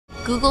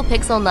Google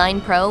Pixel 9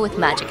 Pro with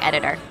Magic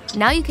Editor.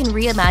 Now you can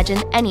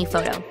reimagine any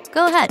photo.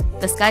 Go ahead,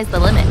 the sky's the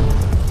limit.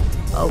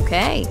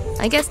 Okay,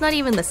 I guess not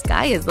even the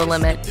sky is the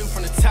limit.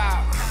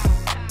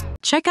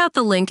 Check out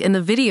the link in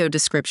the video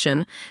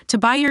description to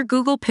buy your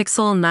Google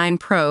Pixel 9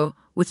 Pro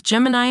with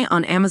Gemini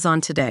on Amazon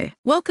today.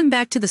 Welcome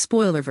back to the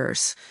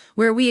Spoilerverse,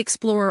 where we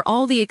explore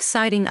all the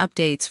exciting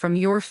updates from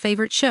your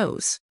favorite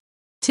shows.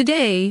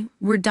 Today,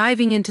 we're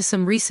diving into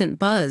some recent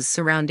buzz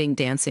surrounding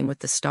Dancing with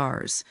the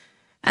Stars,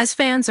 as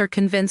fans are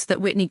convinced that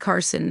Witney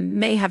Carson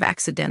may have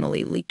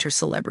accidentally leaked her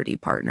celebrity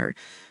partner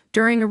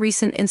during a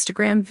recent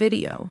Instagram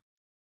video.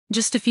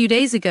 Just a few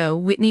days ago,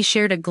 Witney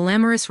shared a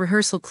glamorous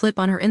rehearsal clip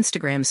on her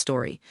Instagram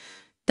story,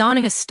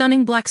 donning a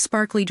stunning black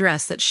sparkly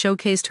dress that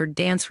showcased her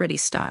dance-ready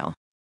style.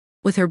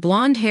 With her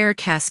blonde hair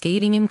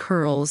cascading in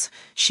curls,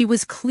 she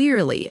was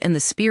clearly in the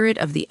spirit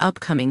of the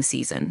upcoming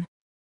season.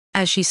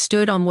 As she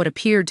stood on what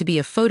appeared to be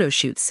a photo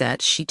shoot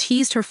set, she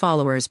teased her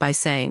followers by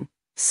saying,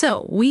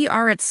 "So, we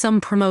are at some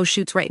promo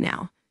shoots right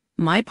now.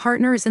 My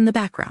partner is in the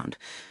background,"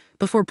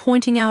 before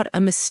pointing out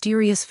a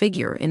mysterious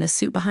figure in a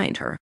suit behind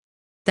her.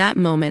 That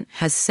moment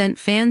has sent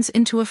fans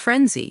into a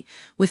frenzy,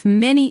 with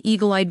many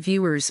eagle-eyed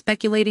viewers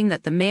speculating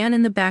that the man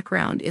in the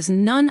background is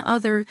none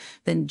other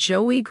than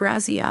Joey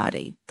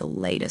Graziadei, the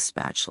latest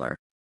Bachelor.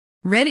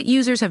 Reddit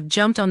users have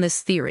jumped on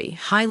this theory,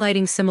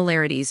 highlighting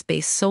similarities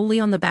based solely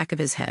on the back of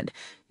his head,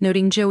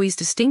 noting Joey's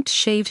distinct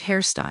shaved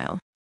hairstyle.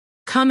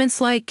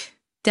 Comments like,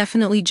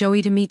 "Definitely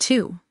Joey to me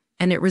too,"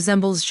 and "It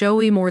resembles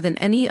Joey more than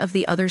any of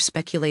the other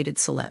speculated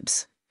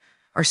celebs,"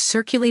 are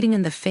circulating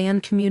in the fan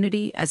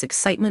community as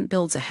excitement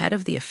builds ahead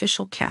of the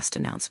official cast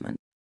announcement.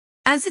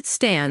 As it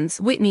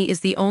stands, Witney is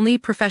the only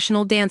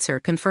professional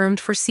dancer confirmed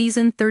for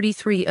season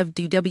 33 of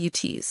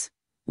DWTS,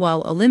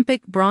 while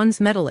Olympic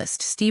bronze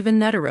medalist Steven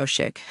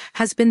Nedorosik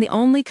has been the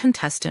only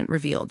contestant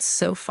revealed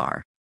so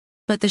far.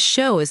 But the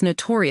show is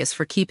notorious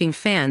for keeping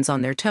fans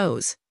on their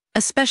toes,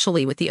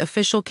 especially with the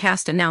official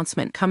cast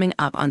announcement coming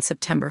up on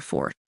September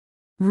 4th.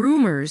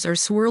 Rumors are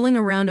swirling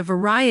around a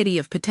variety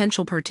of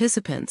potential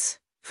participants,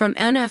 from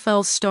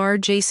NFL star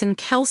Jason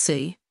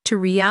Kelce to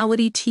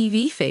reality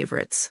TV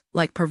favorites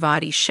like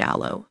Parvati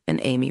Shallow and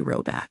Amy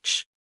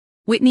Robach.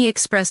 Witney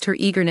expressed her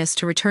eagerness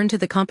to return to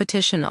the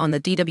competition on the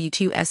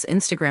DWTS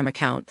Instagram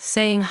account,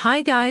 saying,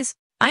 "Hi guys,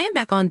 I am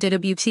back on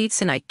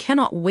DWTS and I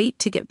cannot wait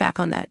to get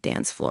back on that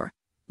dance floor,"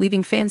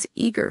 leaving fans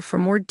eager for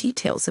more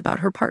details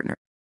about her partner.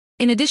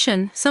 In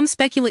addition, some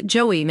speculate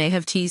Joey may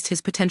have teased his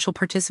potential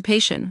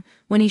participation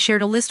when he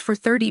shared a list for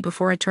 30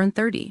 before I turned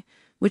 30,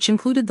 which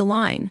included the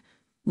line,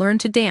 "Learn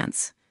to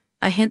dance,"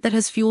 a hint that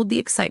has fueled the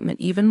excitement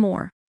even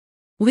more.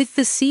 With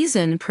the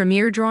season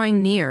premiere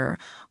drawing near,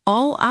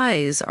 all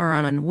eyes are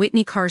on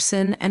Witney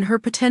Carson and her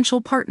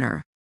potential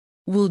partner.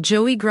 Will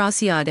Joey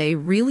Graziadei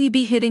really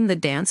be hitting the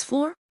dance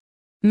floor?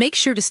 Make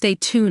sure to stay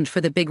tuned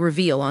for the big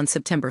reveal on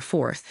September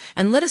 4th,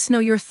 and let us know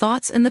your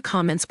thoughts in the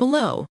comments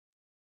below.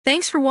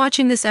 Thanks for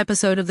watching this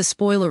episode of the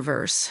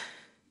Spoilerverse.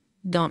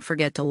 Don't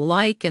forget to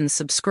like and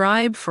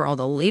subscribe for all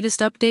the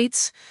latest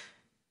updates,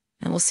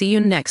 and we'll see you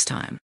next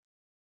time.